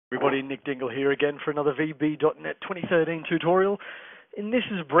everybody, Nick Dingle here again for another VB.NET 2013 tutorial. And this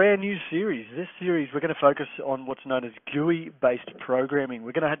is a brand new series. This series we're going to focus on what's known as GUI-based programming.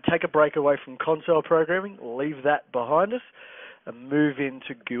 We're going to take a break away from console programming, leave that behind us, and move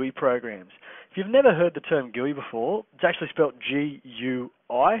into GUI programs. If you've never heard the term GUI before, it's actually spelled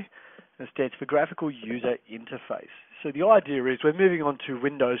G-U-I, and it stands for Graphical User Interface. So the idea is we're moving on to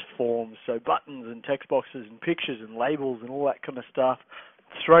Windows forms, so buttons and text boxes and pictures and labels and all that kind of stuff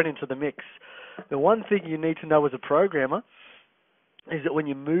thrown into the mix. The one thing you need to know as a programmer is that when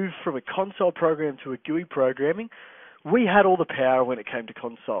you move from a console program to a GUI programming, we had all the power when it came to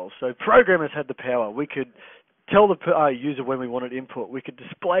consoles. So programmers had the power. We could tell the user when we wanted input. We could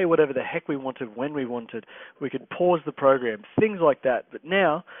display whatever the heck we wanted when we wanted. We could pause the program, things like that. But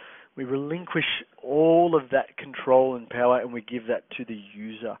now we relinquish all of that control and power and we give that to the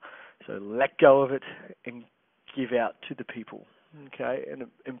user. So let go of it and give out to the people, okay, and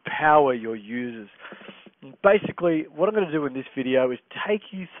empower your users. And basically, what I'm going to do in this video is take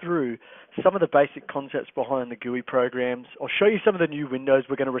you through some of the basic concepts behind the GUI programs. I'll show you some of the new windows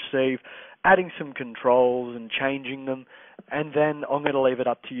we're going to receive, adding some controls and changing them, and then I'm going to leave it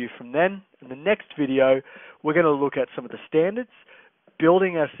up to you from then. In the next video, we're going to look at some of the standards,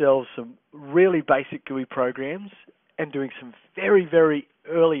 building ourselves some really basic GUI programs, and doing some very, very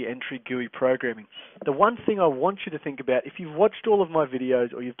early entry GUI programming. The one thing I want you to think about, if you've watched all of my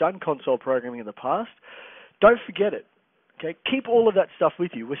videos or you've done console programming in the past, don't forget it. Okay, keep all of that stuff with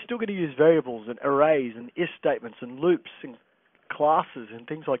you. We're still going to use variables and arrays and if statements and loops and classes and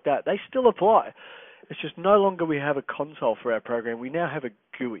things like that. They still apply. It's just no longer we have a console for our program. We now have a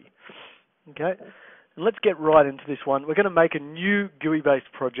GUI. Okay, and let's get right into this one. We're going to make a new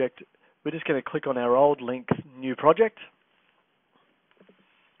GUI-based project. We're just going to click on our old link, New Project,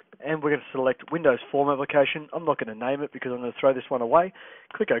 and we're going to select Windows Form Application. I'm not going to name it because I'm going to throw this one away.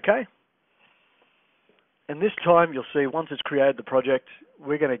 Click OK. And this time you'll see once it's created the project,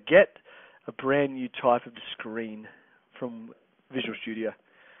 we're going to get a brand new type of screen from Visual Studio.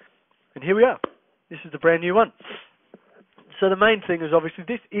 And here we are. This is the brand new one. So the main thing is obviously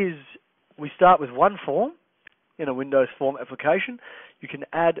we start with one form in a Windows Form application. You can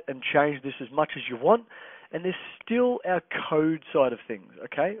add and change this as much as you want. And there's still our code side of things,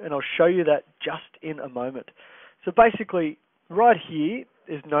 okay? And I'll show you that just in a moment. So basically, right here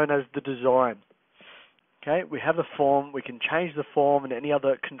is known as the design. Okay, we have the form, we can change the form and any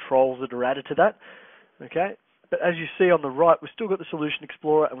other controls that are added to that. Okay, but as you see on the right, we've still got the Solution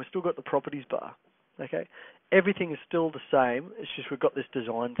Explorer and we've still got the Properties bar. Okay, everything is still the same, it's just we've got this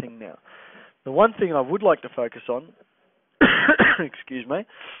design thing now. The one thing I would like to focus on, excuse me,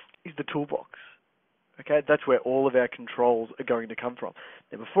 is the Toolbox. Okay, that's where all of our controls are going to come from.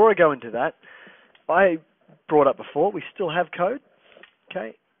 Now before I go into that, I brought up before, we still have code.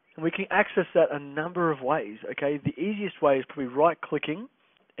 Okay. And we can access that a number of ways, okay? The easiest way is probably right-clicking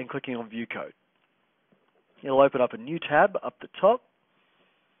and clicking on View Code. It'll open up a new tab up the top,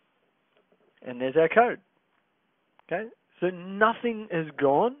 and there's our code, okay? So nothing has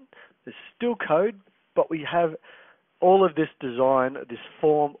gone. There's still code, but we have all of this design, this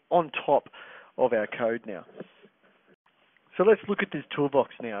form on top of our code now. So let's look at this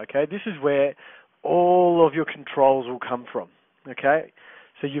toolbox now, okay? This is where all of your controls will come from, okay?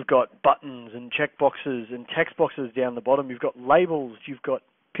 So you've got buttons and checkboxes and text boxes down the bottom. You've got labels, you've got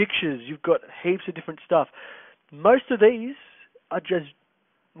pictures, you've got heaps of different stuff. Most of these are just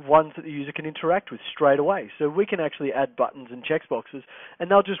ones that the user can interact with straight away. So we can actually add buttons and checkboxes and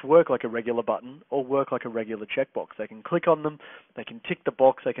they'll just work like a regular button or work like a regular checkbox. They can click on them, they can tick the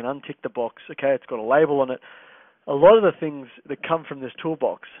box, they can untick the box. Okay, it's got a label on it. A lot of the things that come from this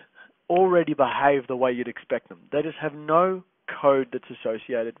toolbox already behave the way you'd expect them. They just have no code that's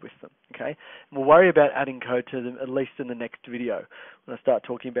associated with them, okay? And we'll worry about adding code to them at least in the next video when I start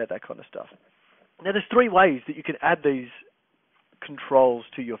talking about that kind of stuff. Now there's three ways that you can add these controls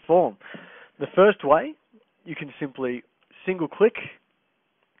to your form. The first way, you can simply single click,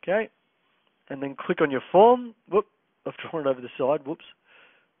 okay, and then click on your form. Whoop, I've drawn it over the side, whoops.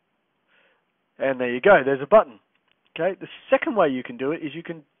 And there you go, there's a button, okay? The second way you can do it is you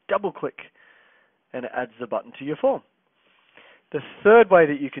can double click and it adds the button to your form. The third way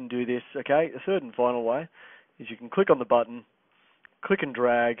that you can do this, okay, the third and final way, is you can click on the button, click and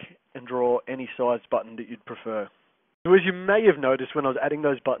drag, and draw any size button that you'd prefer. So as you may have noticed when I was adding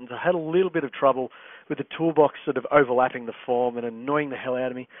those buttons, I had a little bit of trouble with the toolbox sort of overlapping the form and annoying the hell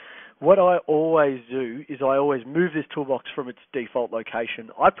out of me. What I always do is I always move this toolbox from its default location.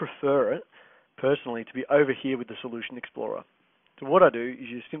 I prefer it, personally, to be over here with the Solution Explorer. So what I do is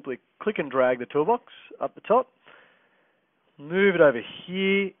you simply click and drag the toolbox up the top, move it over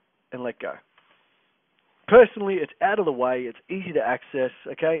here and let go. Personally, it's out of the way, it's easy to access,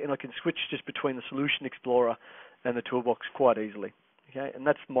 okay, and I can switch just between the Solution Explorer and the Toolbox quite easily, okay, and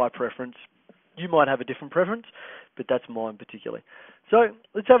that's my preference. You might have a different preference, but that's mine particularly. So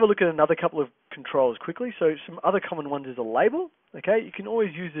let's have a look at another couple of controls quickly. So some other common ones is a label, okay. You can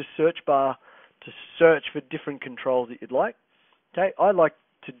always use this search bar to search for different controls that you'd like, okay. I like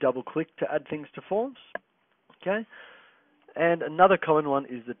to double click to add things to forms, okay. And another common one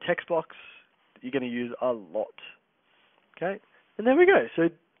is the text box. You're going to use a lot, okay? And there we go. So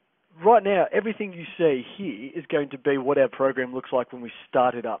right now, everything you see here is going to be what our program looks like when we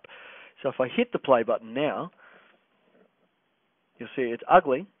start it up. So if I hit the play button now, you'll see it's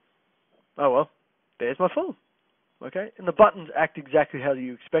ugly. Oh well, there's my form, okay? And the buttons act exactly how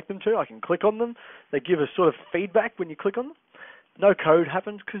you expect them to. I can click on them. They give us sort of feedback when you click on them. No code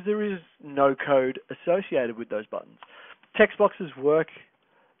happens because there is no code associated with those buttons. Text boxes work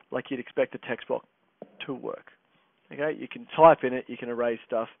like you'd expect a text box to work. Okay, you can type in it, you can erase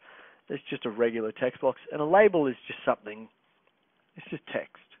stuff. It's just a regular text box, and a label is just something. It's just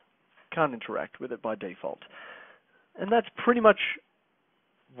text. Can't interact with it by default. And that's pretty much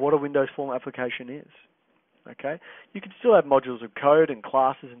what a Windows form application is. Okay, you can still have modules of code and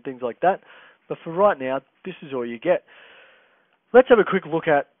classes and things like that, but for right now, this is all you get. Let's have a quick look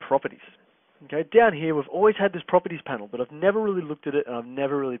at properties. Okay, down here we've always had this properties panel, but I've never really looked at it and I've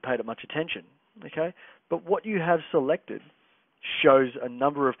never really paid it much attention. Okay, but what you have selected shows a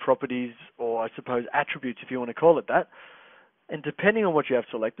number of properties, or I suppose attributes if you want to call it that. And depending on what you have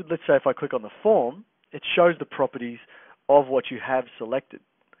selected, let's say if I click on the form, it shows the properties of what you have selected.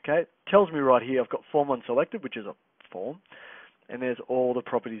 Okay, it tells me right here I've got form unselected, which is a form, and there's all the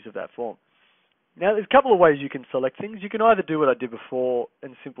properties of that form. Now there's a couple of ways you can select things. You can either do what I did before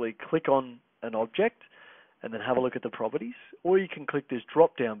and simply click on an object and then have a look at the properties, or you can click this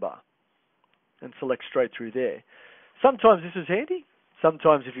drop down bar and select straight through there. Sometimes this is handy.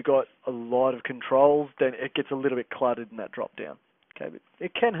 Sometimes if you've got a lot of controls, then it gets a little bit cluttered in that drop down. Okay, but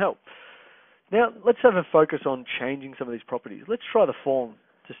it can help. Now let's have a focus on changing some of these properties. Let's try the form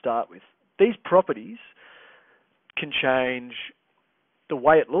to start with. These properties can change the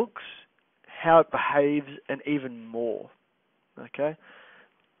way it looks, how it behaves, and even more. Okay,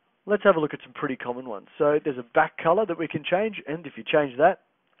 let's have a look at some pretty common ones. So there's a back color that we can change, and if you change that,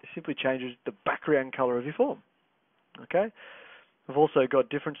 it simply changes the background color of your form. Okay, we've also got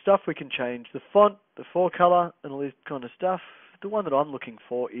different stuff. We can change the font, the forecolor, and all this kind of stuff. The one that I'm looking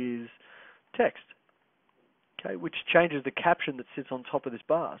for is text, okay, which changes the caption that sits on top of this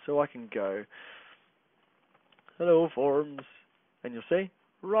bar. So I can go, hello forums, and you'll see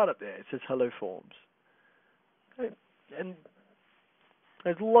right up there it says hello forms. Okay. And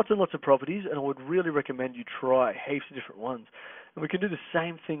there's lots and lots of properties, and I would really recommend you try heaps of different ones. And we can do the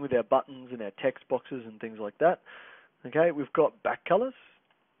same thing with our buttons and our text boxes and things like that. Okay, we've got back colors,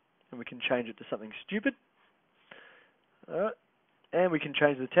 and we can change it to something stupid. Alright, and we can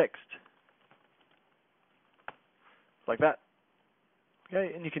change the text like that.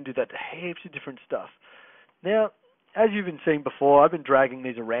 Okay, and you can do that to heaps of different stuff. Now, as you've been seeing before, I've been dragging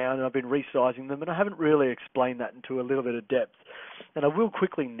these around and I've been resizing them, and I haven't really explained that into a little bit of depth. And I will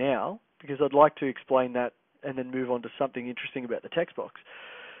quickly now, because I'd like to explain that and then move on to something interesting about the text box.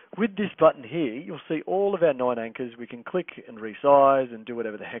 With this button here, you'll see all of our 9 anchors. We can click and resize and do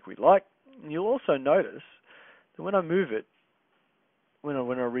whatever the heck we like. And you'll also notice that when I move it, when I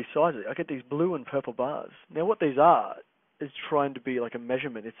resize it, I get these blue and purple bars. Now what these are is trying to be like a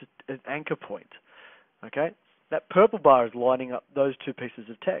measurement. It's an anchor point. Okay? That purple bar is lining up those two pieces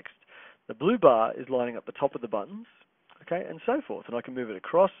of text. The blue bar is lining up the top of the buttons, okay, and so forth. And I can move it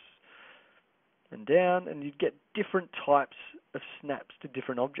across and down, and you get different types of snaps to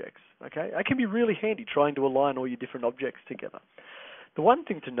different objects, okay? That can be really handy trying to align all your different objects together. The one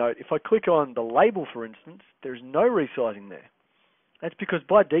thing to note, if I click on the label, for instance, there's no resizing there. That's because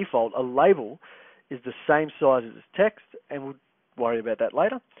by default, a label is the same size as text, and we'll worry about that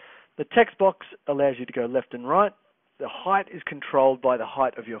later. The text box allows you to go left and right. The height is controlled by the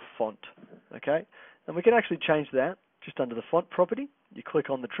height of your font, okay? And we can actually change that just under the font property. You click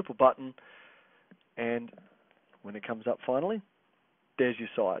on the triple button, and when it comes up finally, there's your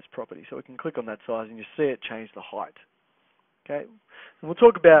size property. So we can click on that size, and you see it change the height, okay? And we'll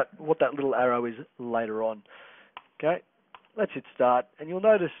talk about what that little arrow is later on, okay? Let's hit start, and you'll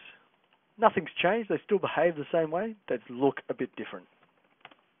notice nothing's changed. They still behave the same way. They just look a bit different.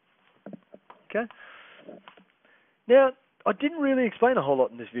 Okay. Now, I didn't really explain a whole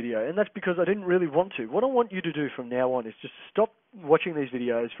lot in this video, and that's because I didn't really want to. What I want you to do from now on is just stop watching these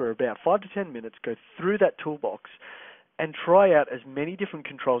videos for about 5 to 10 minutes, go through that toolbox, and try out as many different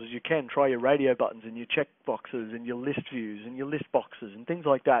controls as you can. Try your radio buttons and your check boxes and your list views and your list boxes and things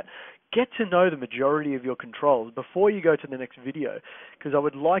like that. Get to know the majority of your controls before you go to the next video, because I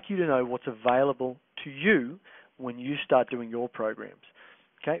would like you to know what's available to you when you start doing your programs.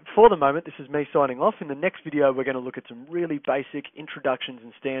 Okay, for the moment, this is me signing off. In the next video, we're going to look at some really basic introductions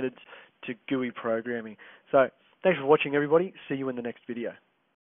and standards to GUI programming. So, thanks for watching, everybody. See you in the next video.